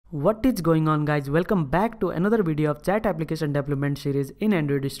What is going on, guys? Welcome back to another video of chat application development series in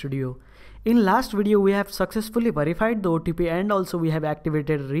Android Studio. In last video we have successfully verified the OTP and also we have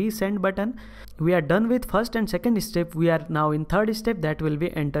activated resend button. We are done with first and second step. We are now in third step, that will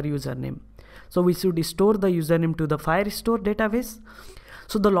be enter username. So we should store the username to the Firestore database.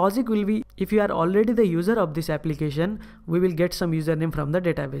 So the logic will be, if you are already the user of this application, we will get some username from the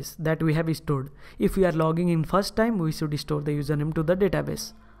database that we have stored. If we are logging in first time, we should store the username to the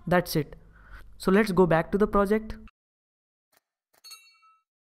database. That's it. So let's go back to the project.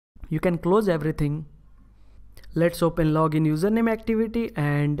 You can close everything. Let's open login username activity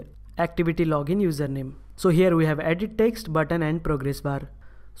and activity login username. So here we have edit text button and progress bar.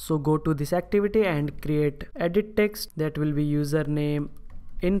 So go to this activity and create edit text, that will be username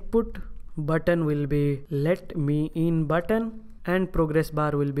input, button will be let me in button, and progress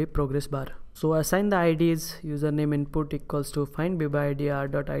bar will be progress bar. So assign the IDs, username input equals to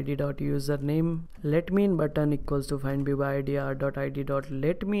findById.id.username, let me in button equals to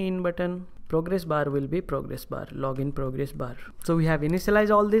findById.id.letmein button, progress bar will be progress bar, login progress bar. So we have initialized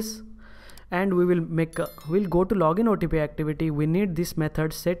all this and we will we'll go to login OTP activity. We need this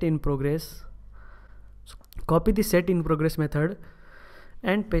method set in progress. So copy the set in progress method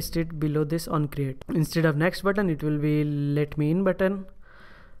and paste it below this on create. Instead of next button, it will be let me in button.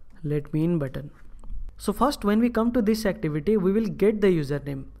 Let me in button. So first, when we come to this activity, we will get the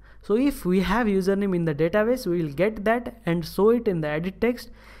username. So if we have username in the database, we will get that and show it in the edit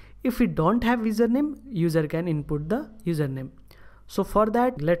text. If we don't have username, user can input the username. So for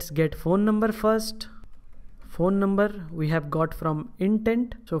that, let's get phone number first. Phone number we have got from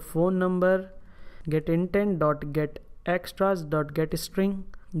intent. So phone number get intent dot get extras dot get string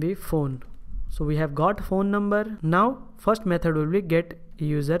be phone. So we have got phone number. Now first method will be get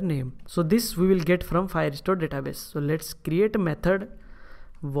username. So this we will get from Firestore database. So let's create a method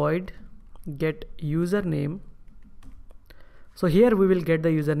void get username. So here we will get the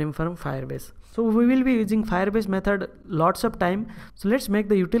username from Firebase. So we will be using Firebase method lots of time. So let's make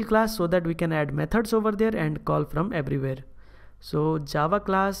the util class so that we can add methods over there and call from everywhere. So Java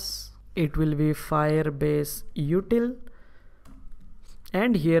class, it will be Firebase util,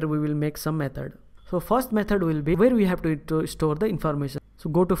 and here we will make some method. So first method will be where we have to store the information. So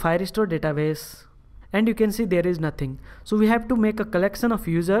go to Firestore database and you can see there is nothing. So we have to make a collection of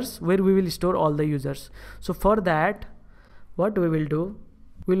users where we will store all the users. So for that, what we will do,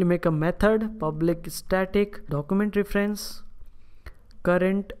 we will make a method public static document reference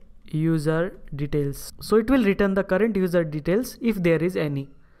current user details. So it will return the current user details if there is any.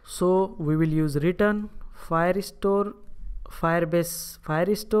 So we will use return Firestore Firebase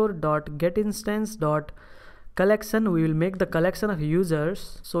Firestore dot get instance dot collection. We will make the collection of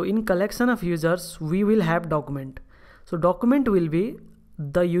users. So in collection of users we will have document. So document will be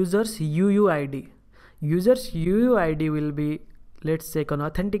the users UUID. Users UUID will be, let's check on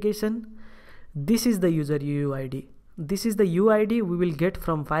authentication. This is the user UUID. This is the UID we will get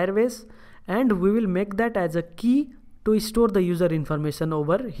from Firebase, and we will make that as a key to store the user information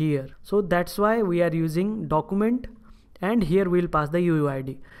over here. So that's why we are using document, and here we will pass the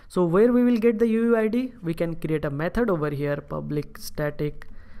UUID. So where we will get the UUID, we can create a method over here public static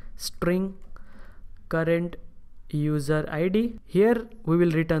string current user ID. Here we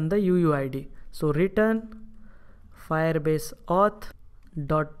will return the UUID. So return Firebase auth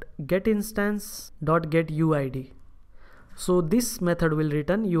dot get instance dot get UID. So this method will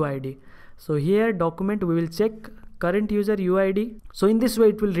return UID. So here document we will check current user UID. So in this way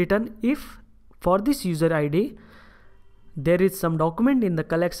it will return if for this user ID there is some document in the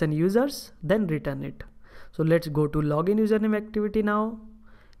collection users, then return it. So let's go to login username activity now.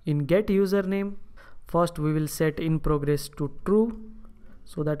 In get username, first we will set in progress to true,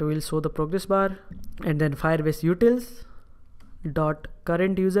 so that we will show the progress bar, and then Firebase utils dot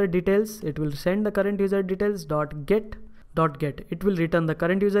current user details, it will send the current user details dot get. It will return the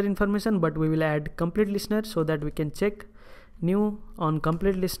current user information, but we will add complete listener so that we can check new on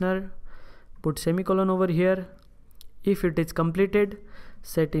complete listener, put semicolon over here. If it is completed,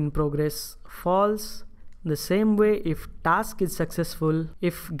 set in progress false. The same way, if task is successful,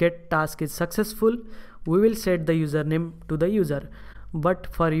 if get task is successful, we will set the username to the user. But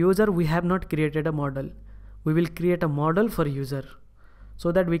for user we have not created a model. We will create a model for user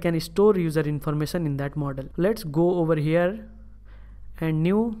so that we can store user information in that model. Let's go over here and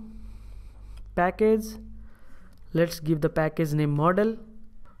new package. Let's give the package name model.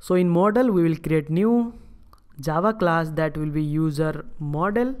 So in model we will create new Java class that will be user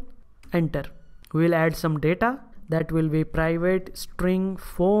model, enter. We will add some data that will be private string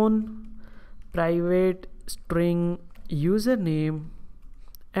phone, private string username,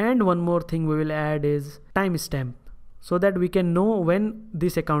 And one more thing we will add is timestamp, so that we can know when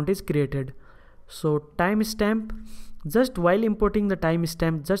this account is created. So timestamp, just while importing the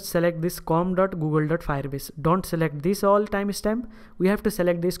timestamp, just select this com.google.firebase. Don't select this all timestamp. We have to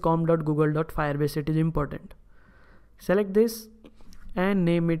select this com.google.firebase. It is important. Select this and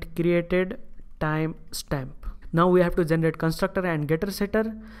name it created timestamp. Now we have to generate constructor and getter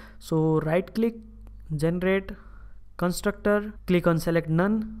setter. So right click, generate constructor, click on select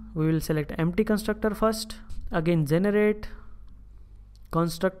none. We will select empty constructor first. Again generate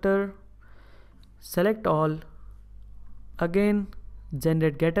constructor, select all. Again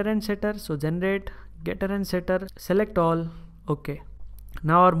generate getter and setter. So generate getter and setter, select all. Okay,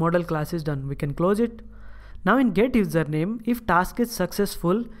 now our model class is done. We can close it. Now in get username, if task is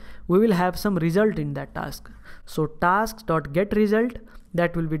successful, we will have some result in that task. So task.get result,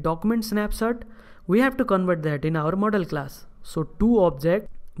 that will be document snapshot. We have to convert that in our model class. So to object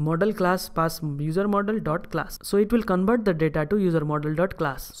model class pass user model dot class. So it will convert the data to user model dot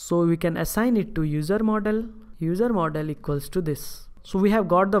class. So we can assign it to user model equals to this. So we have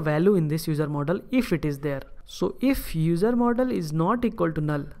got the value in this user model if it is there. So if user model is not equal to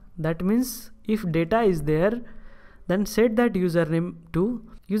null, that means if data is there, then set that username to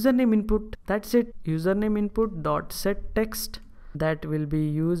username input. That's it. Username input dot set text, that will be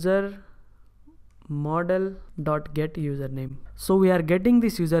user model dot get username. So we are getting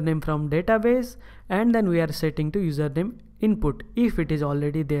this username from database, and then we are setting to username input if it is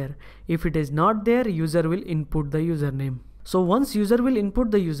already there. If it is not there, user will input the username. So once user will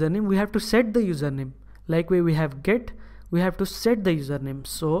input the username, we have to set the username. Like we have get, we have to set the username.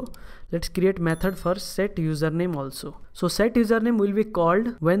 So let's create method for set username also. So set username will be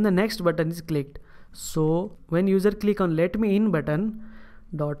called when the next button is clicked. So when user click on let me in button,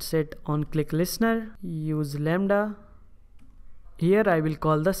 dot set on click listener, use lambda. Here I will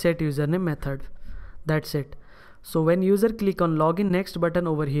call the set username method. That's it. So when user click on login next button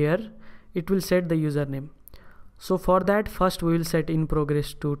over here, it will set the username. So for that, first we will set in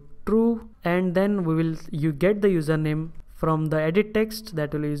progress to true, and then we will get the username from the edit text,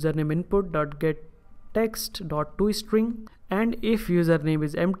 that will be username input dot get text dot to string. And if username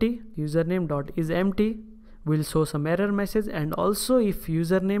is empty, username dot is empty, will show some error message. And also if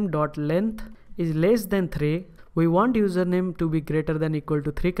username dot length is less than 3, we want username to be greater than equal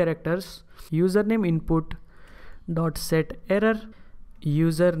to 3 characters. Username input dot set error,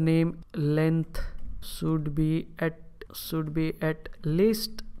 username length should be at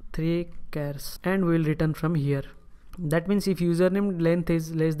least 3 chars, and we will return from here. That means if username length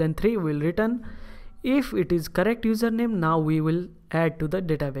is less than 3, we will return. If it is correct username, now we will add to the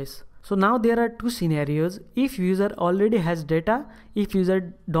database. So now there are two scenarios. If user already has data, if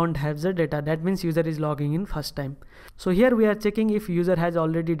user don't have the data, that means user is logging in first time. So here we are checking if user has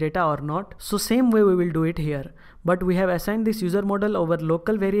already data or not. So same way we will do it here, but we have assigned this user model over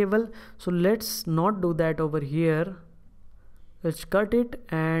local variable. So let's not do that over here. Let's cut it,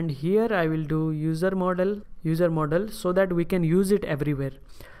 and here I will do user model so that we can use it everywhere.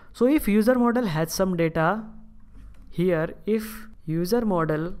 So if user model has some data here, if user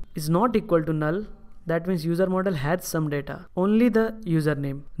model is not equal to null, that means user model has some data, only the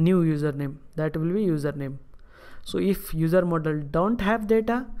username, new username, that will be username. So if user model don't have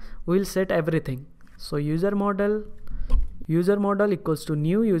data, we will set everything. So user model equals to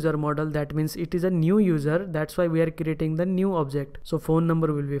new user model, that means it is a new user, that's why we are creating the new object. So phone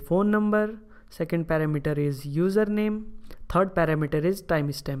number will be phone number, second parameter is username, third parameter is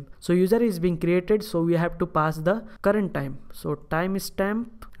timestamp. So user is being created, so we have to pass the current time. So timestamp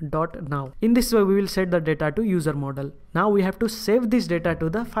dot now. In this way we will set the data to user model. Now we have to save this data to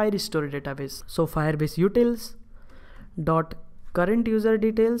the Firestore database. So Firebase utils dot current user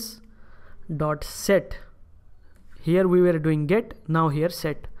details dot set. Here we were doing get, now here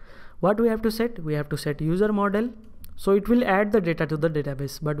set. What we have to set? We have to set user model. So it will add the data to the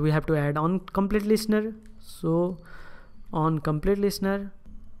database, but we have to add on complete listener. So on complete listener.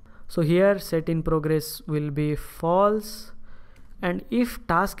 So here set in progress will be false, and if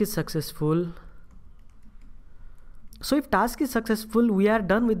task is successful, so if task is successful, we are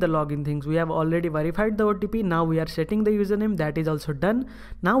done with the login things. We have already verified the OTP. Now we are setting the username, that is also done.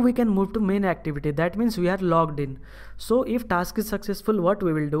 Now we can move to main activity. That means we are logged in. So if task is successful, what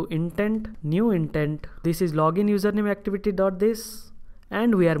we will do? Intent, new intent. This is login username activity dot this,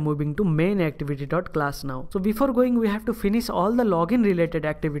 and we are moving to main activity dot class now. So before going, we have to finish all the login related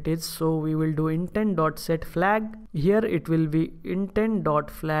activities. So we will do intent dot set flag. Here it will be intent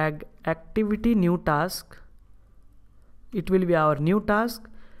dot flag activity new task. It will be our new task,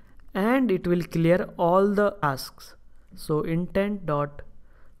 and it will clear all the tasks. So intent dot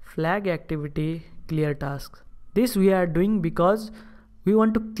flag activity, clear tasks. This we are doing because we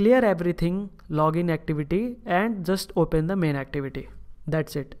want to clear everything, login activity, and just open the main activity.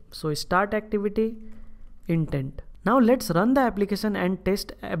 That's it. So start activity, intent. Now let's run the application and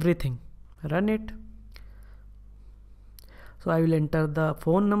test everything. Run it. So I will enter the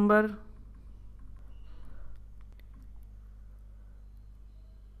phone number.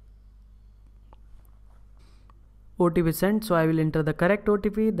 OTP sent, so I will enter the correct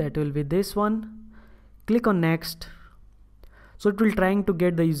OTP, that will be this one. Click on next. So it will trying to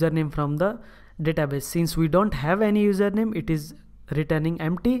get the username from the database. Since we don't have any username, it is returning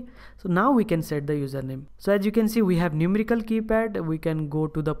empty. So now we can set the username. So as you can see, we have numerical keypad. We can go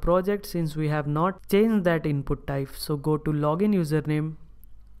to the project since we have not changed that input type. So go to login username,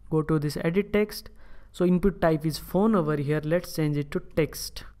 go to this edit text. So input type is phone over here. Let's change it to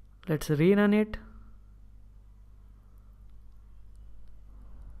text. Let's rerun it.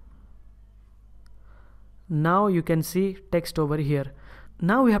 Now you can see text over here.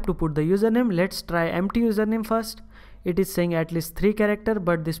 Now we have to put the username. Let's try empty username first. It is saying at least 3 characters,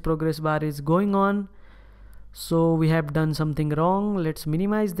 but this progress bar is going on. So we have done something wrong. Let's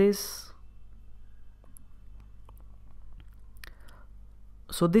minimize this.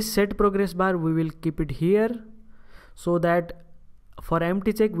 So this set progress bar, we will keep it here so that for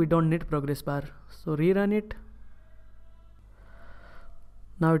empty check we don't need progress bar. So rerun it.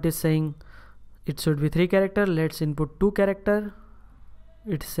 Now it is saying it should be 3 characters. Let's input 2 characters.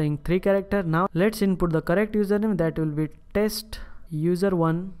 It's saying 3 characters. Now let's input the correct username, that will be test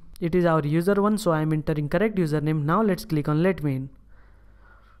user1. It is our user1, so I am entering correct username. Now let's click on let me in.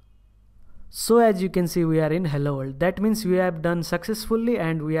 So as you can see, we are in hello world. That means we have done successfully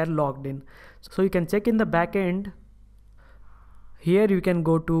and we are logged in. So you can check in the backend. Here you can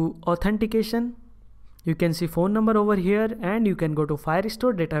go to authentication. You can see phone number over here, and you can go to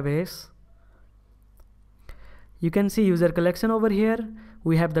Firestore database. You can see user collection over here.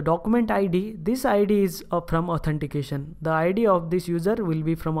 We have the document ID. This ID is from authentication. The ID of this user will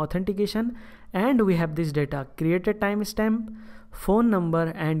be from authentication, and we have this data, created timestamp, phone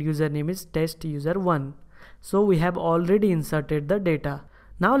number, and username is test user1. So we have already inserted the data.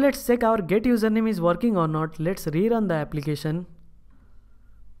 Now let's check our get username is working or not. Let's rerun the application.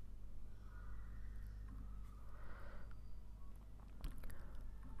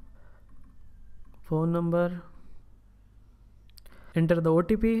 Phone number. Enter the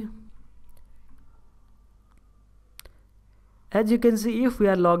OTP. As you can see, if we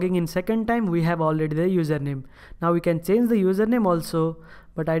are logging in second time, we have already the username. Now we can change the username also,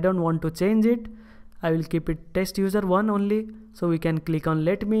 but I don't want to change it. I will keep it test user1 only. So we can click on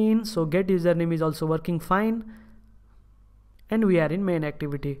let me in. So get username is also working fine. And we are in main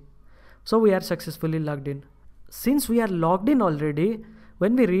activity. So we are successfully logged in. Since we are logged in already,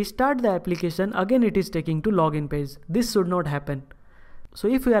 when we restart the application, again it is taking to login page. This should not happen. So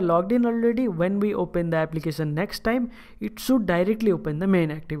if we are logged in already, when we open the application next time, it should directly open the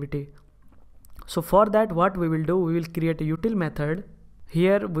main activity. So for that, what we will do, we will create a util method.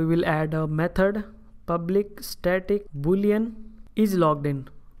 Here we will add a method public static boolean is logged in.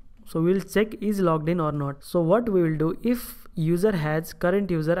 So we will check is logged in or not. So what we will do, if user has current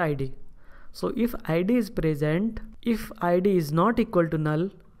user ID. So if ID is present, if ID is not equal to null,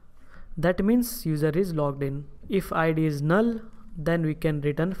 that means user is logged in. If ID is null, then we can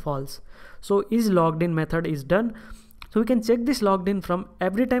return false. So is logged in method is done. So we can check this logged in from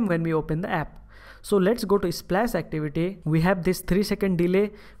every time when we open the app. So let's go to splash activity. We have this 3-second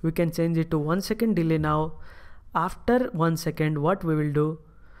delay. We can change it to 1-second delay now. After 1 second, what we will do,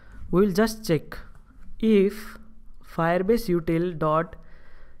 we will just check if Firebase util dot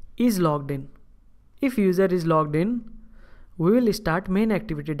is logged in. If user is logged in, we will start main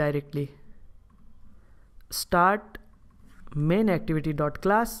activity directly. Start main activity dot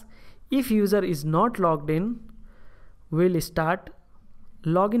class. If user is not logged in, we'll start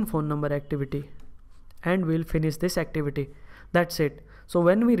login phone number activity, and we'll finish this activity. That's it. So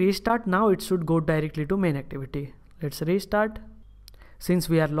when we restart, now it should go directly to main activity. Let's restart. Since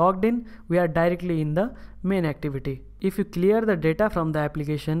we are logged in, we are directly in the main activity. If you clear the data from the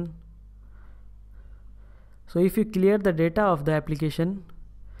application, so if you clear the data of the application,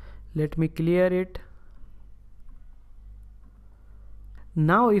 let me clear it.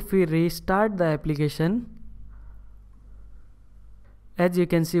 Now if we restart the application, As you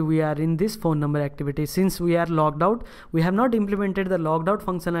can see, we are in this phone number activity. Since we are logged out, we have not implemented the logged out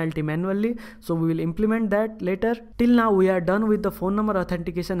functionality manually, so we will implement that later. Till now we are done with the phone number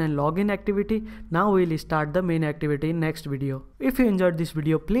authentication and login activity. Now we will start the main activity in next video. If you enjoyed this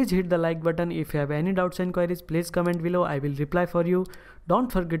video, please hit the like button. If you have any doubts and queries, please comment below. I will reply for you.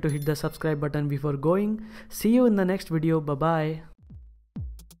 Don't forget to hit the subscribe button before going. See you in the next video. Bye bye.